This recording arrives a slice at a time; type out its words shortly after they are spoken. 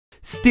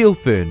Steel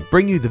Fern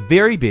bring you the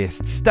very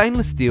best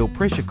stainless steel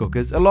pressure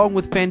cookers along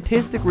with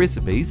fantastic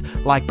recipes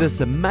like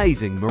this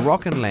amazing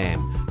Moroccan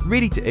lamb,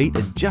 ready to eat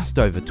in just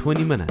over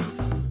 20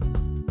 minutes.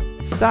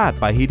 Start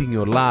by heating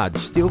your large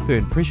Steel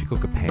Fern pressure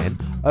cooker pan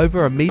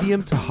over a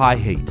medium to high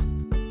heat.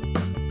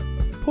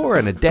 Pour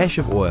in a dash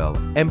of oil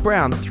and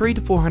brown 300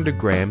 to 400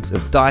 grams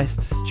of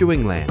diced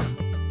stewing lamb.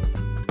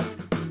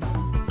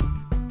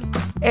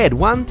 Add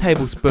 1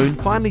 tablespoon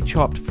finely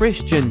chopped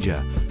fresh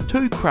ginger,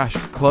 2 crushed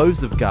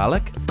cloves of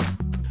garlic,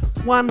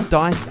 1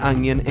 diced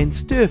onion and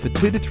stir for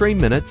 2 to 3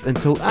 minutes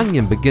until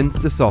onion begins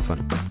to soften.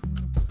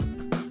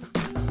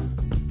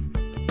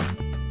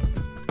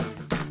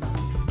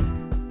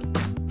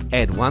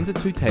 Add 1 to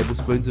 2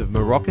 tablespoons of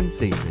Moroccan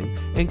seasoning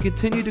and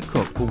continue to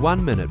cook for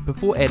 1 minute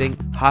before adding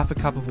half a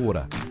cup of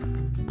water.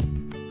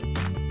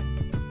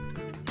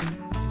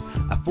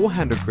 A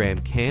 400-gram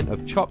can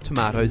of chopped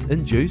tomatoes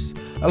in juice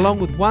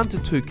along with 1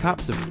 to 2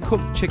 cups of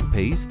cooked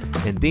chickpeas,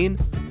 and then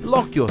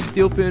lock your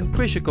Steel Fern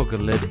pressure cooker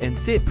lid and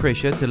set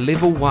pressure to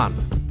level 1.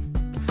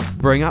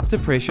 Bring up to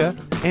pressure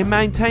and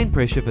maintain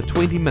pressure for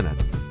 20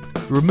 minutes.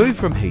 Remove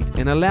from heat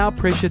and allow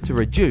pressure to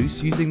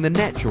reduce using the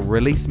natural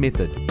release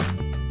method.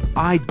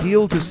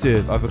 Ideal to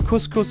serve over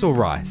couscous or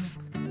rice.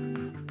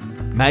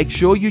 Make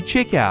sure you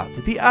check out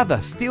the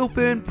other Steel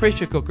Fern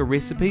pressure cooker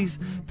recipes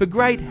for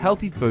great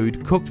healthy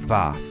food cooked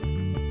fast.